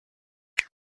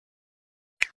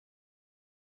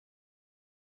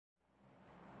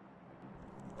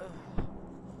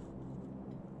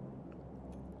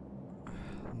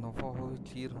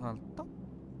clear ngal top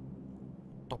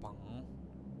topang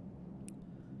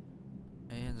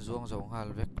en zuang zo ngal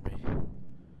vek me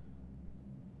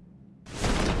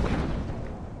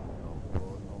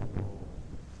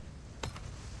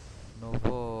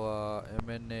novo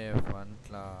MNF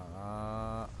antla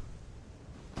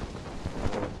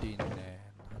 14 nen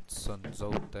Hudson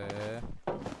zote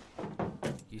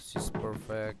this is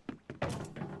perfect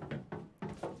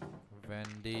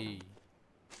Wendy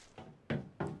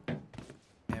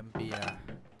Empia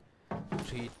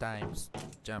 3 times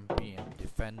champion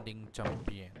defending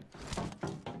champion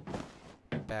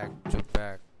back to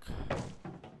back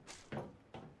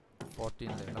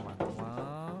 14 เลยนะมันว้า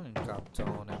วกับเจ้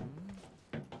าเนี่ย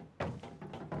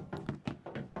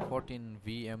 14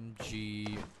 VMG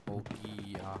Ogi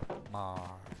Mar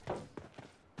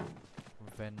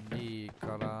Wendy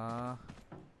kala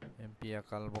Empia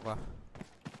kalboka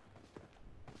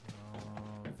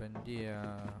Wendy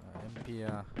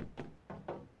Empia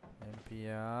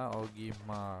Ogi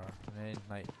Mar nên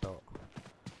này to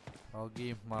Ogi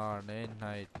Mar nên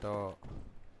này to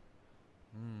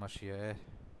mà xìa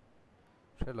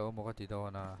sẽ lỗ một cái tí đồ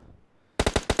nè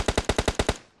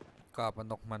cặp anh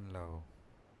nóc man lầu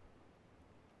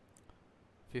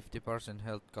 50%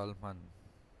 health calman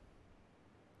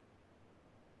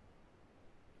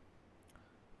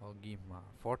Ogima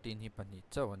 14 hi pani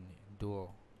chawan ni duo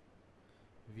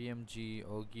VMG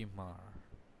Ogima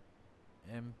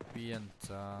Mpian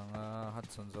changa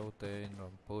Hudson zote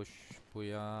rom push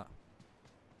puya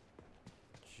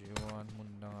chuan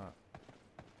munna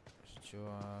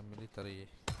chua military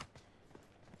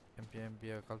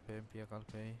Mpia kalpe Mpia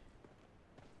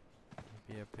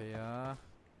peya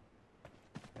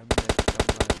MNF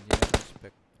tamlan ya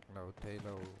respect lau thei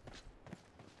lau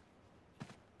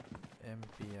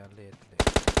Mpia late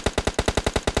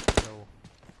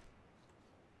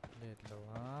lau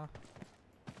ha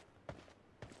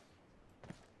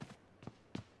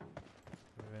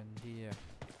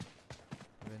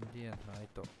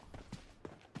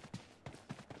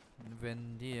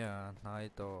Vendia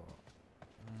naito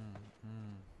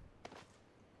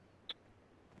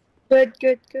Good.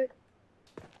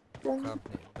 Kap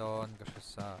ni don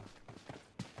kasisa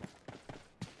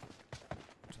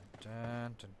Chan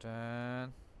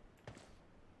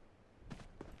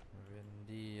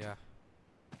Vendia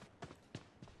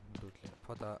Dutli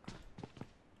phoda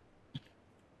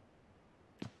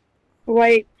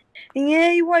Wipe.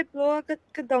 Nghe wipe lo cái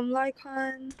đầm lại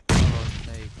khan.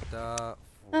 này ta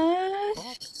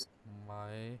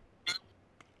mày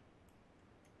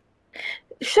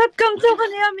Shotgun cho cái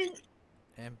này mình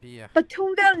MP bắt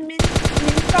thùng bèo mình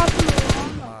cắt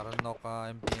luôn. Maran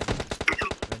noka MP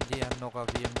Vendia noka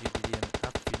VMG didian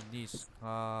at finish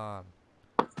han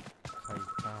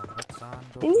khai at san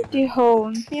do Ini di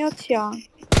hồn nhiều chàng.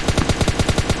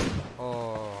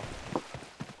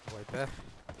 wipe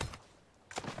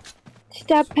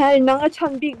Step pad nang ở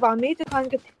chân big vào mấy cái khan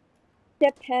cái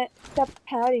step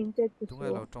pad in det tung ai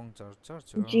lo trong char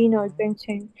Gino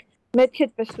benching. Medkit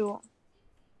besu.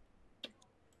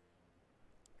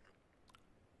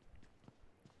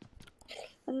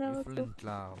 Ano to? Flint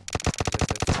lao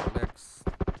ZX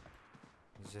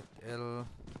ZL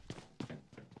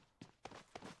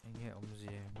nghe ông gì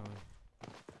rồi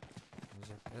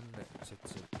ZL lại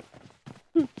ZZ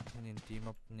nhìn team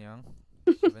up nhang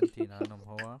 17 năm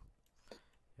hoa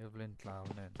Flint lao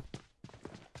nên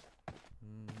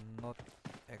not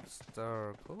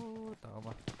extra có tao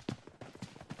mà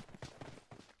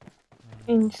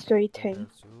In straight thing.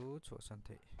 chú chỗ sân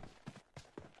thị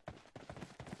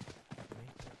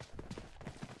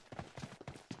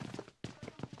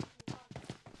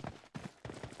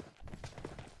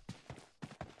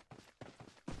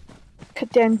Cái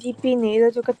đèn DP này là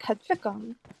cho cái thật phải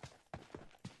cầm.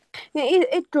 Nghe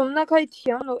ít drum na khai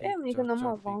thiam lo em ni cái nó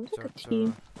mà vắng cho cái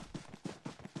team.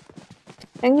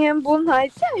 Anh em buồn hay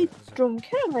chạy drum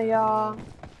kia này à.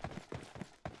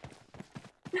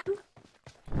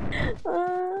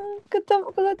 Cái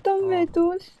tâm về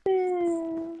tu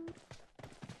sen.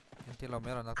 thìเราไ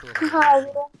ม่รอนักตัว Hai.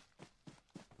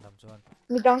 ดำจวน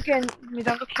Mi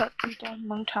đang cái khát mi đang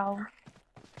mang tháo.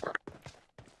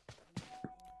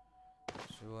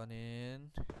 ชวนนิน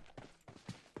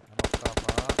นกกา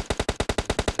ฟ้า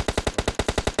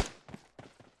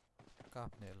กับ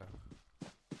เนี่ยละ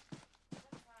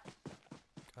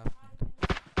กับเนี่ย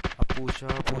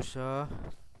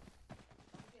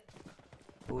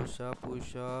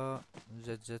pusha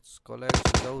ZZ collect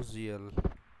Gauziel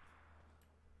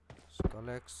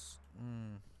collect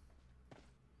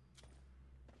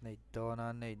Nate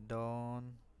Don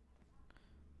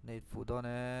Nate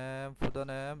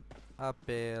Fudonem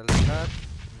Apple Nut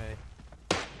Mày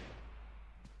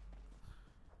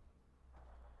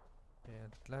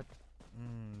Let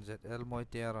ZL moi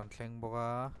tia ron thleng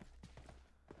boka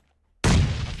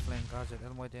flank ka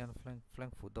ZL moi tia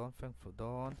flank fu don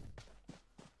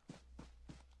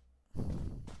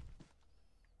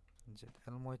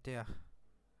ZL moi tia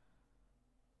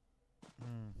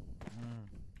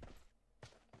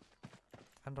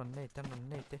anh ron nei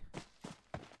te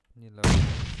ni lo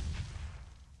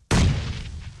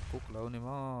cúc lâu ni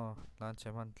mo lan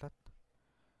che man tlat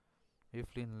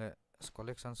iflin le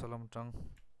collection salam trăng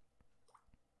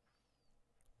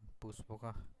push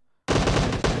boka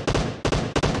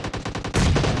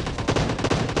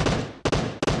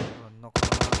knock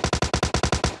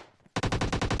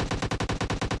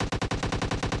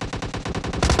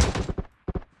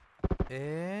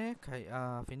khai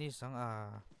finish sang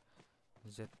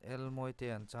ZL moi te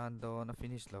an chan do na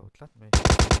finish lo tlat mai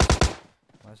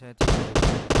ma se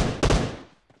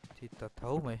thi ta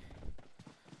thau mai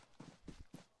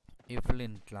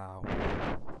iflin tlau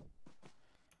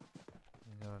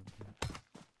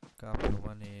ka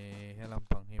pumani helam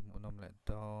panghim unom le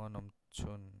do nom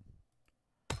chun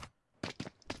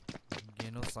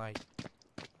genocide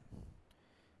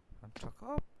and truck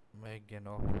up mai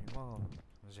geno mo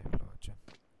zeplo chen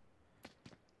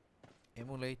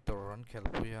emulator ron khel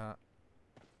puya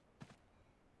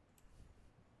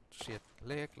shit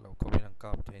lek lo ko binang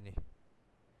kap theni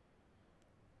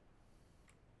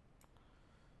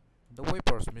the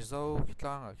wipers mizo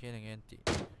kitlang a kheneng enti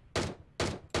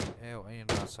ain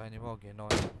ra sai ni mo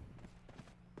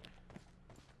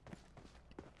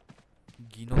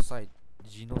genocide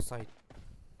genocide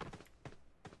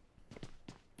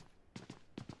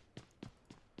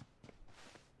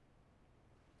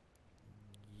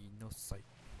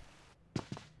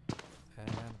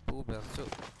and Pubg so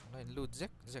line loot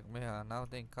zek me now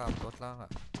then kap tot lang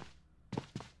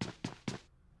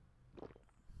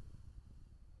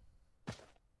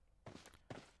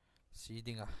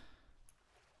seeding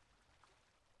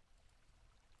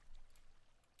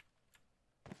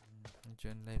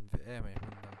chuyện lên vẽ mày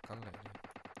mình đang cắn lại đi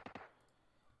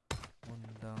mình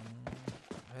đang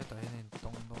hết tại nên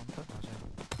tông tất cả xem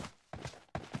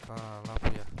cả la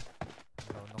bia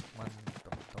đầu nóc man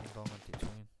tông anh thị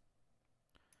chung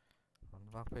còn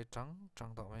vác phê trắng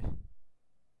tỏ mày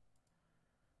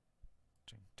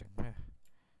chỉnh mày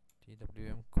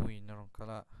TWM queen nó cả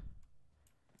là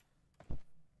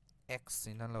X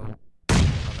xin nó lâu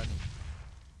cả là nè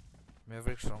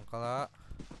Mavericks rong cả là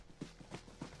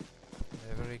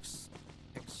Mavericks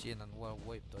Action and World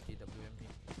Wave TWM hi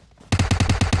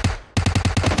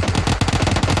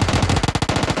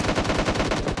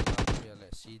le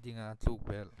seeding tluk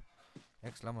bel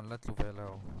X lamon la tluk bel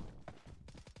ao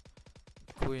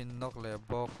Queen knock le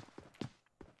bok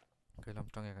cái lam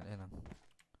trăng kan enang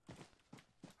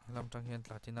lam trăng hian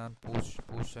tlatinan push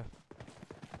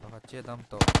baka che dam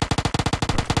to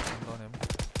don em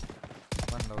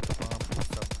man lo to pang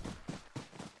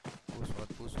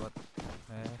push what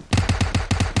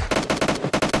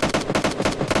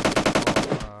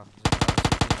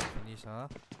finish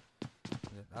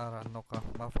ara noka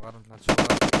ma fakaran la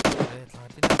chuka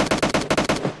tlatina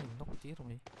nok tir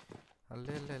mi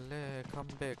le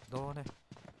comeback do ne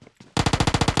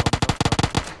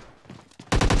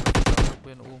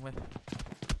quên me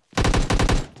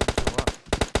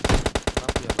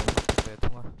lapia lo pe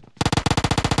thunga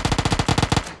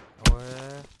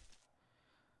oe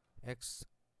x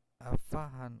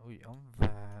afahan ui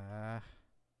va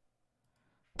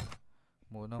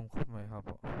mu nam khop mai ha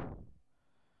bo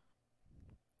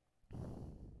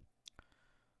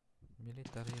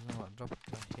military la drop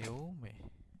la heu me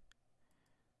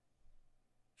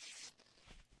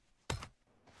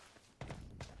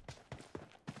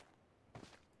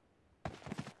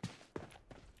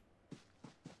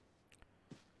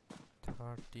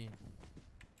Thirteen.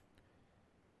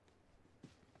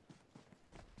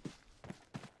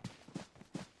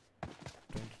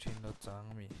 Nó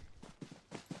trắng mi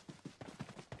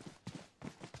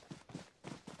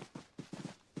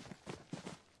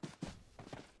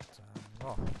trắng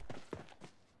ngọ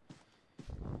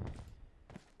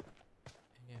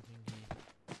anh em mình đi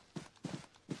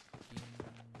kim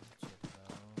chết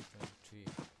vào trong tree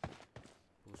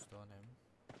boost on em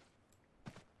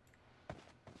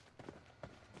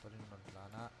tôi nên non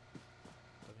lana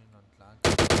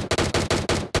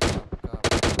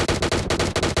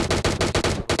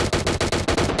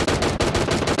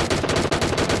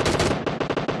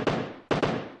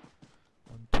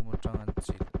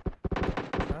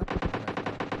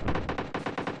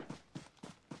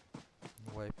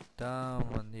down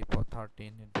on the pot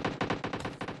 13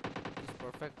 is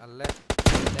perfect and left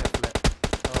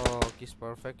oh kiss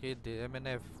perfect hit the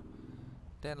MNF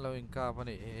ten lo in ka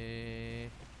pani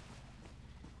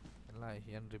lai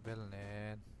hian rebel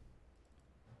nen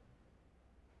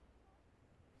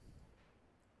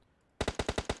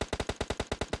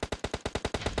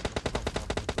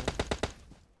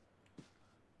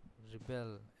rebel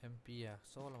MP à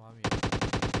số là mà mình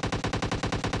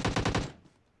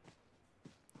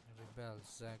rebel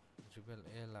Zack rebel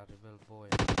L là rebel boy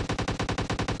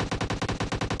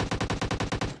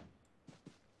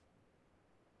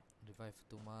revive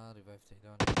tuma revive thầy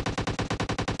đó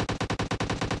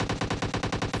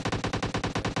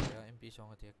MP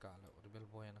xong thì cả là rebel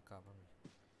boy nó cả mà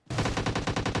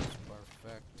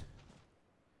perfect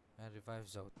and revive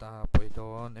dầu ta bồi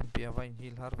đón MP avain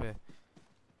heal har về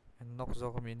and knock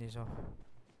zo community so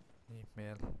ni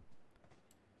mail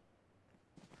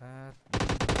at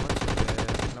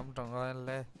lâm trong oil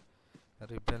le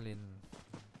rebel in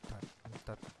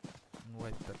tat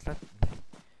wipe tat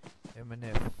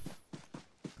MNF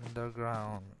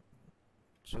underground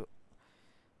so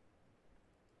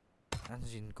anh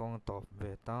xin con top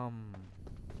về tâm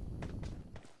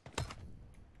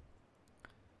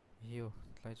hiểu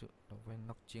lại chụp nó với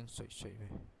nóc chiến sợi sợi về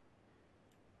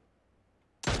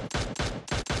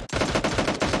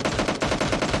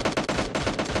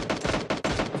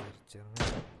chơi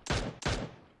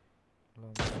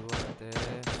lòng chúa té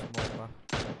smoke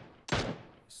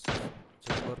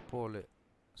super pole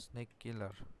snake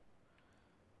killer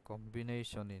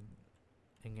combination in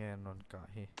nghe non cả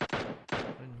hi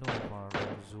no mà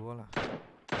lòng chúa là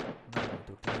nó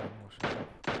được cái một sao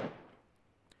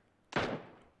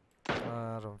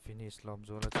rồi finish lòng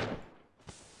chúa là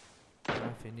chứ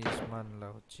finish man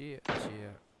là chia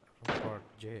record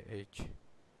JH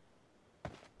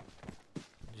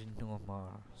Jinno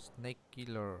mà snake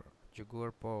killer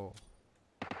jaguar po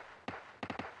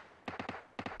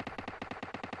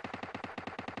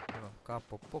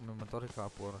capo po mi motori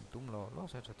capo tum lo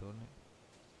sai satu ni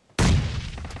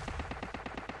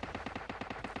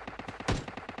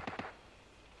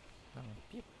nang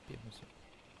pip masih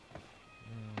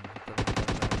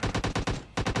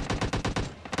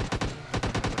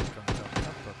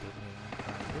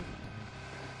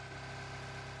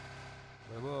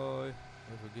bye bye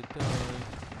have a good day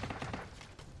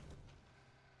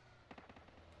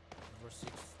number 6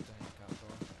 tayong kato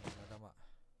nadama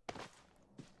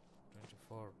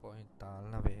 24 point tal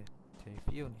na be tay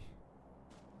view ni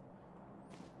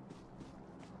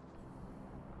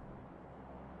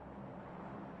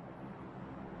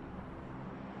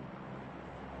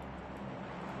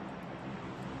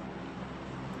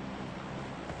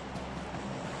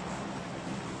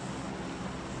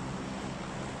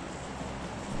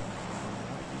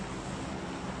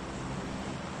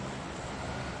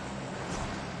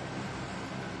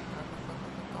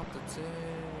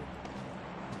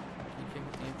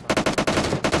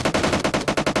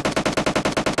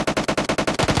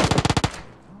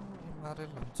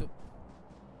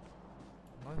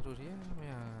nói rồi đấy mày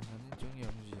à nên chưa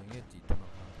nghiệm gì nghe chỉ tao nói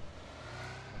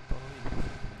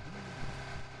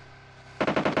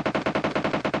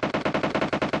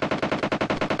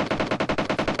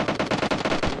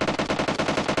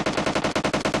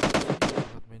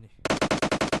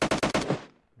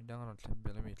mình đang nói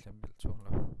làm bel chuông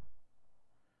rồi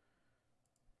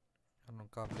anh nói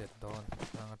cáp led đòn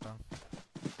đang trăng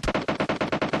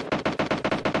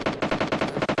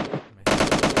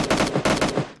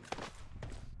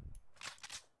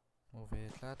về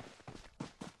lát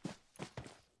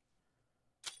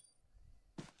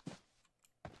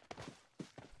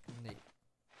nị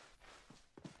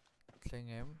khen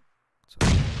em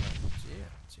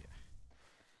chị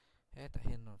hết tại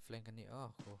hiện nó flank cái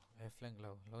nữa cô flank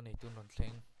lâu này tôi nó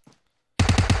flank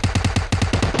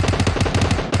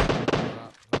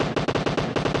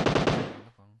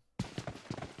nó còn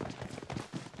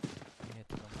nghe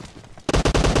tôi không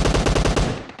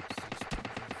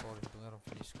 6.4 itu nggak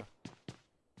finish kah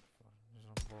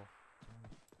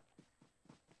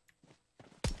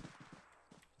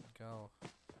go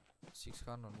 6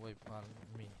 cannon wave on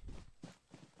me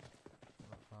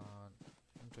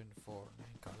 24 này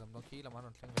cả dòng đó khí là mà nó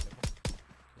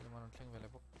thăng về lại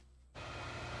bốc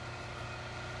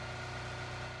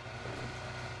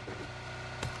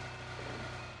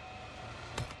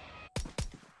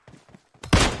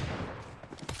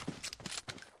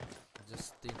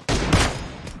Justin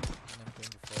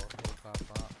M24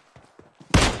 Hokapa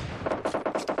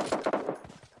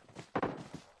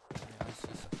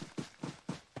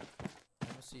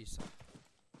Sisa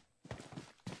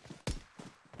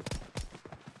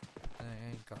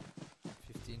and got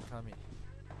 15 coming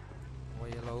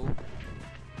way low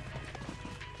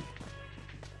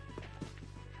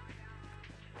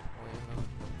way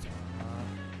low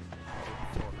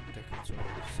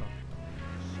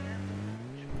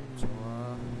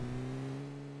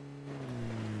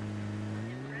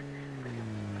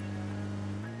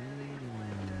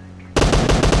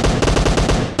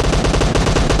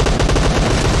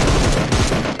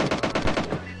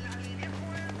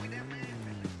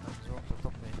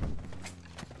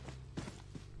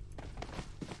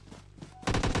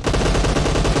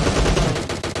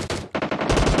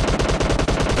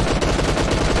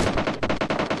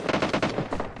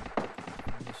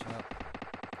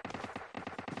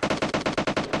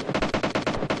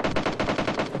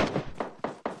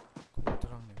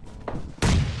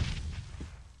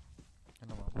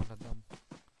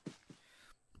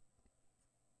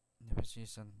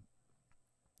precision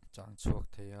chang chuak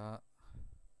thea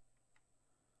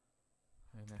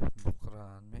này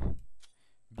bukran me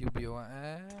biu a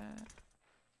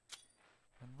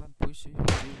an van puisi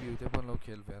biu te ban lo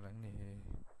khel ve rang ni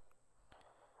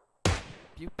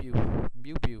biu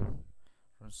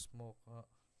ron smoke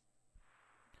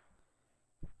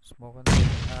an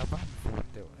ban fu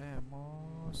te mo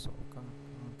so kang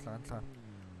tlan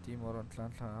timoron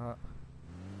tlan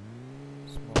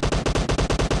smoke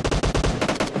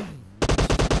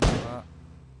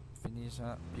finish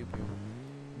biu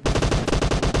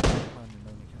man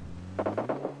no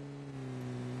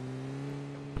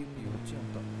ni biu chiam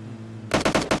to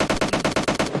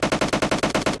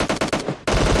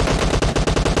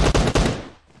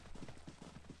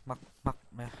mắc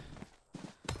mẹ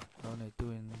đâu này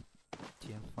tôi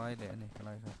thiền phái để này cái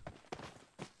này thôi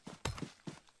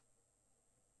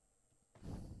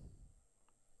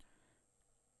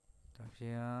chắc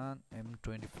chắn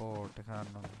M24 chắc hẳn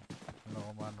nó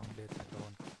mà nó để tại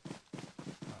đồn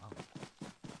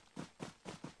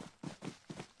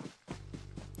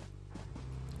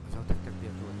sao chắc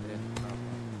biệt luôn đây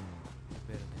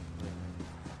về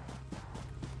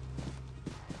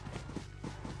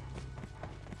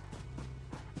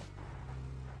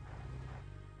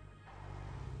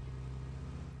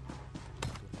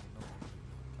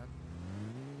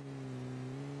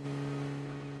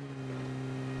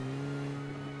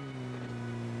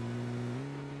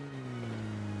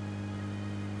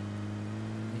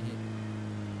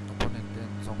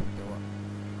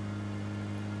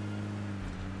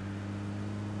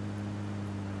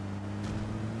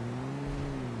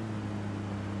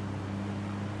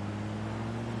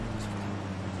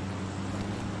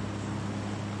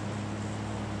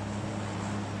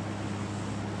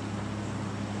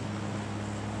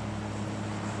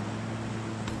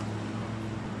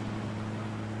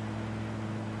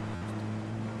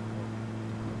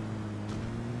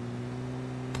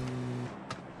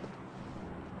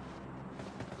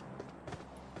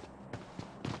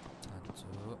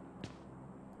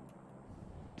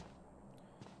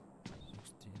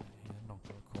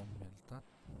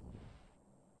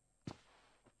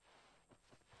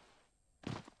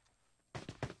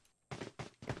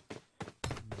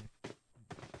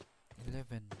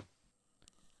Eleven.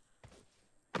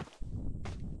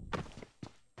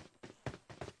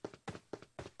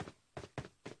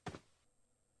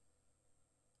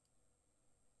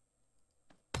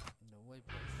 No way,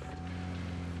 bro.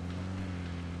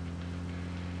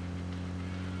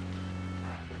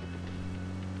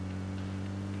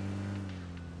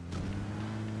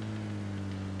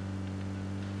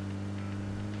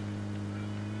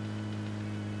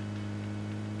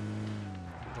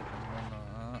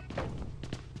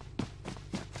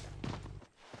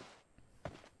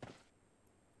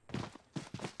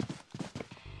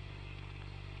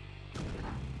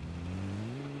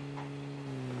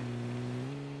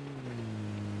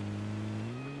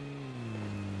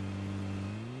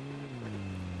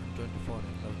 For it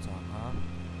loads on hard.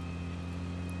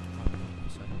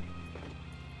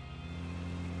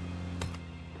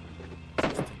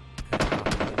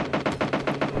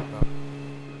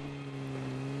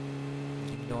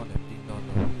 Ding dong no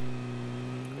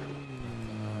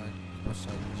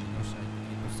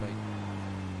side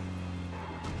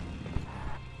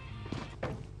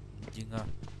jinga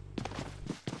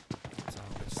sao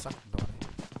sắc đó này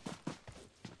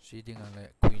she ding lại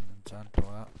queen chan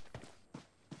toa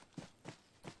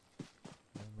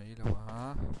mấy đâu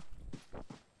hả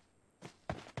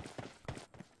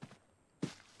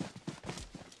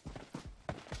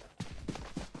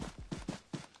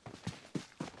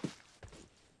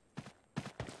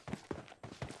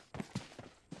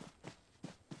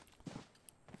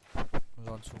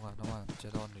lon xuống nó mà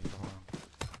chơi lon đi rồi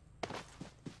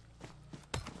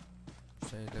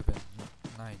say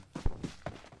 11 9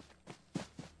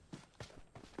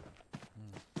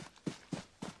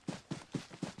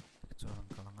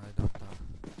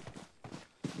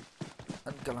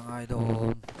 kalang ai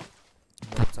doon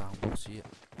một trang bộ sĩ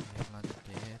em là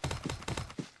thế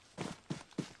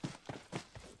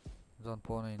dọn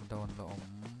po này doon là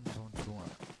dọn xuống à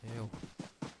heo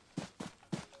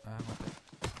mà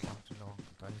thế làm cho nó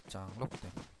tại trang lúc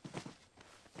này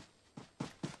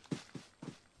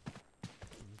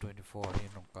 24 thì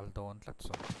nó cần doon lát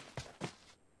xong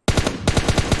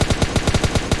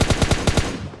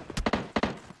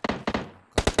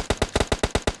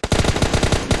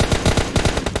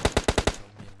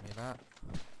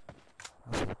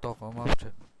to có map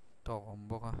chết to có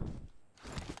bốc à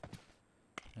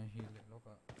hi lệ lúc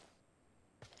à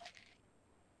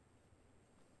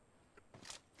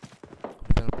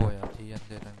bel boy à thì anh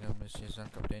để thằng em season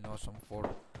captain awesome for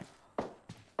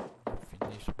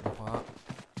finish buha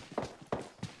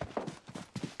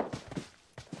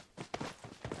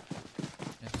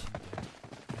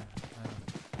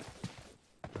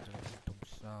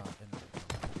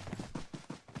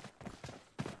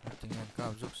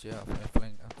cao giúp xe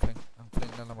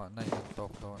flank là bạn này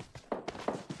tộc rồi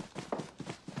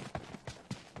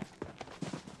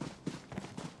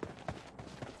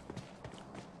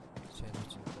xe đi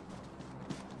chứ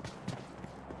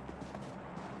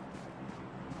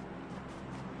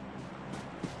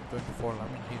 24 là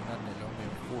mình hình năng để nó mình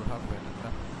full hardware được đó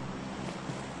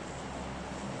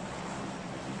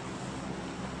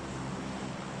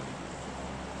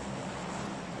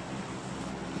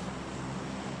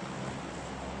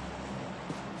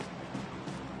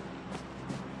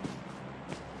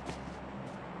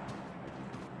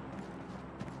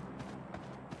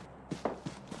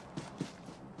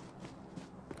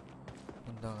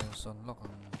đang son lock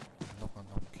ang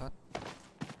flat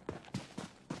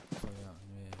rồi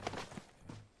nghe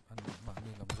anh bạn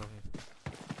đi làm rồi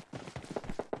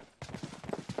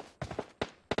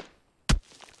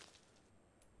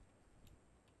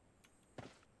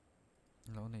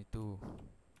lâu này tu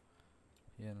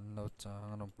hiện lâu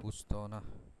chang nó push to na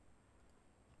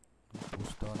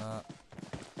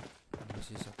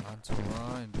masih sekan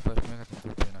semua in depan mereka tentu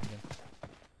pernah kan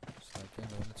saya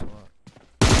lâu nó semua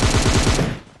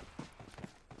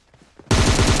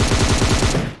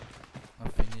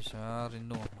finisher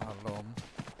rinnu malom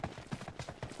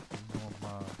rinnu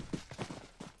ma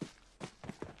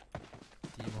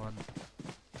T1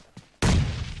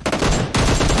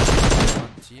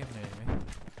 chiếm này mấy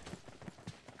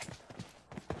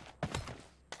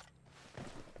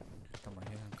tầm này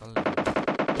có lẽ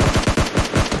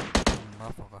mà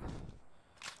phải cả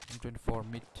M24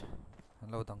 mid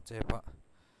lâu tầng chép á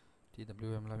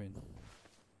TWM là mình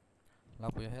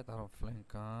lao bây hết tao flank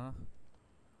cá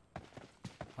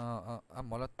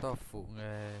molotov phụ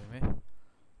nghề mấy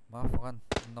má phải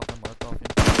nó cái molotov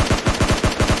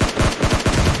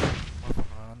mà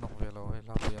phải nó về rồi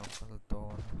lao bây giờ phải to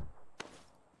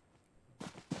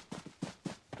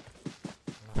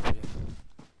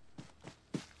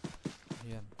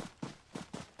hiền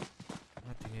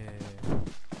nó thì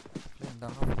lên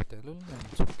đang học để lúc này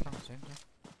chụp lăng xem chứ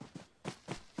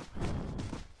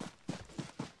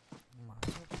mà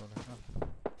chụp rồi đấy mà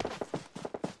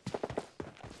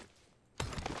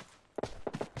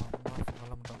phải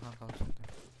làm đang hàng cao chụp đấy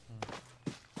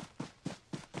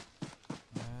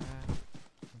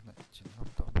này chỉ làm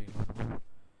tạo bình luôn này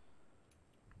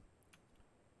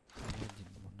nhìn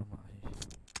một nó mãi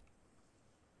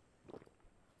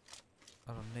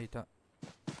LONEITU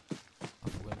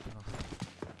aku kan tengah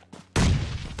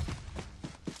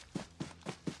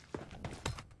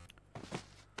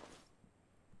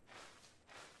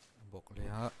bok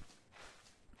lihat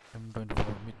M24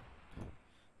 mid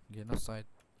genocide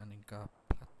aningka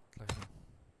plat lagi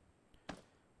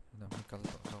ada mikal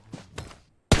tak tahu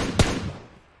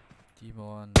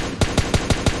T1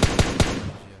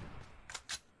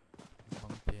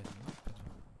 bang pen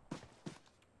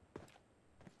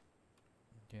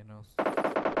genocide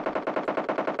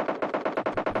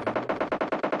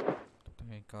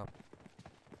Cup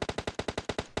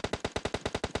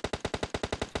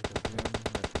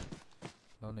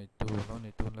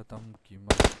LONEITU là tâm kiếm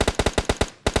mà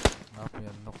làm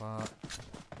việc nó có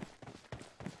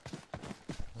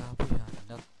làm việc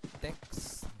nó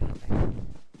text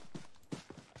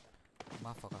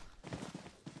mà phải cả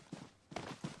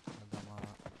ada mà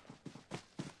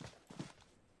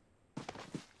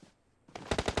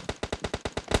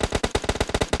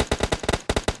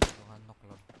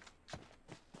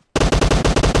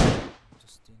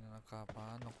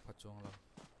nakapa nok pachong lo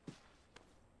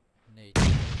nei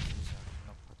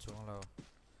nok pachong lo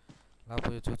la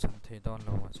bu chu chan thei don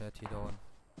lo ma cha thi don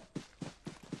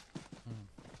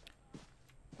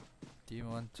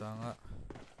T1 changa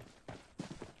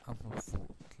amu fu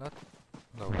tlat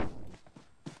lo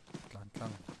tlan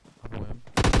tlang amu em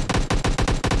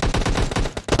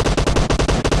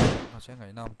ma cha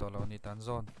ngai nam to lo ni tan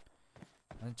zone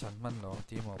an chan man lo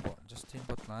ti mo bo Justin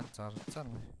bot lan char chan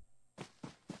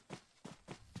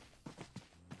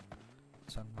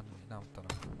chan man ngai nam to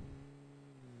lo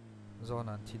zone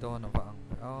an thi don awang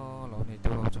LONEITU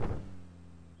lo chu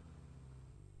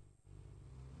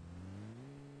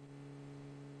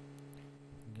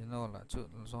nó là chút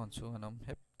zone chú nó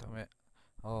hẹp thằng mẹ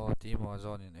tí mà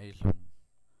zone in ấy lùm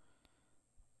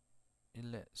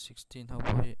in lệ 16 how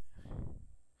boy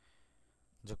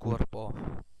the cuerpo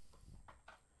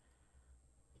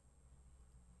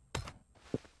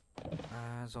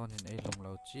zone in ấy lùm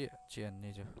lâu chia chien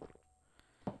này chứ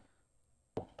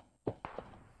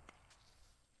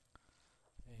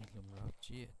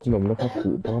chi Nôm nó phát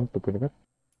phụ bom tụi cái đất.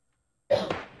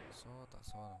 so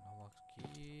là nó mặc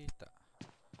kita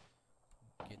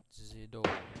get zido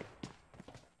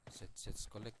z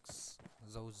collects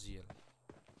dâu diel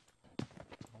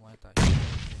ngoài tại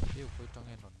yêu khơi trong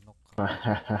nghe nón nóc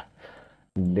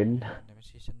Đến này mới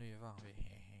xin nuôi vào về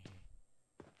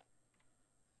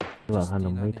là hắn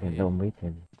Justina mấy này thèn đâu mấy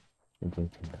thèn trên trên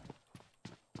đó.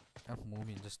 em mua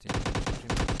mình Justina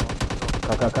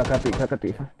Các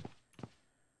tỷ phát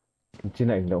trên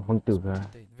này lậu hoang tử ra.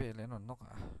 về lấy nón nóc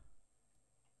à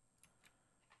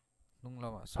nung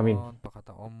lao à Come in, son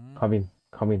pakata om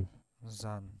come in,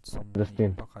 zan som ni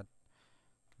Justin. pakat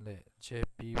le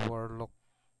JP Warlock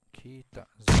kita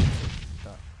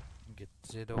zeta get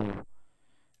zedo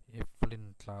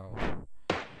Evelyn Cloud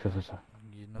Sao.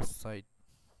 genocide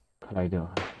Lại được.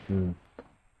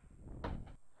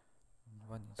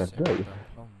 văn Thật xem đấy. ta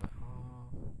long vậy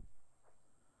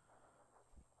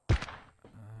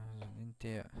nên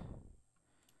tiệt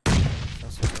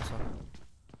sao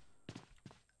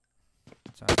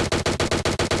chả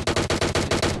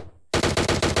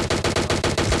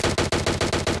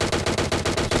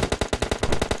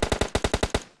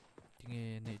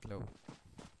nghe nịt lâu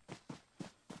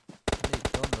nịt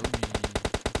đó lâu mì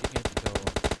nghe từ đầu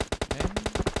em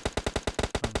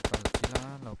còn cả chỉ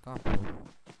là lâu cao phủ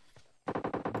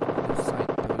sai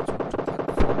tới cho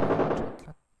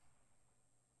thắt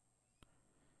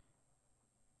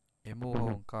em mua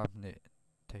hồng cam nè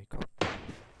thấy không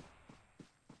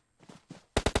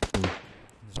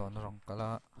giòn rong cả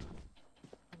là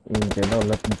Trên đó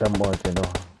là tâm bò trên đó.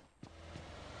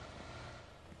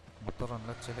 motoran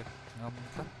là chơi ngâm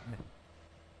thắt nè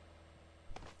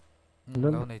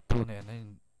lâu này tu nè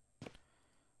nên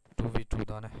tu vi tu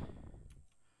đó này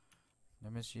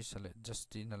nếu mình chỉ select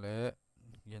Justin là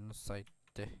genocide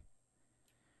te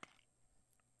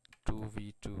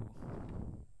 2v2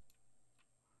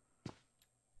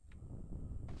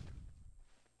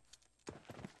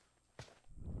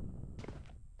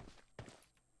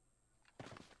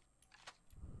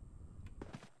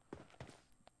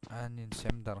 anin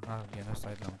sem dar nga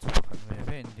genocide lang sa pakat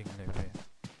may ending level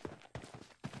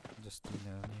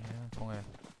Justina niya kung eh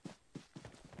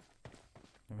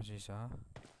naman siya sa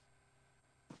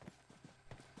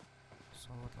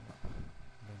so tama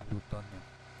nagluton niya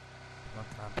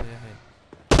magkampi yahin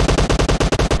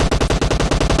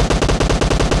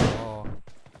oo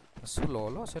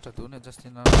nasulolo siya ta doon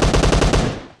Justina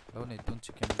law na itong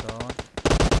chicken down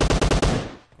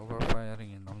cover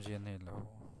firing in namjian nila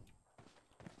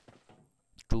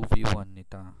 2v1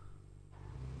 nita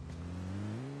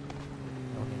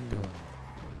LONEITU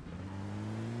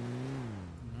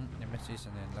Nemesis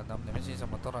na yan ladam Nemesis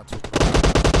sa motor at super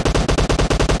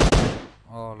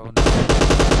oh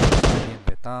LONEITU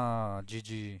beta GG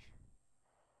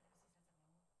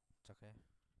tsaka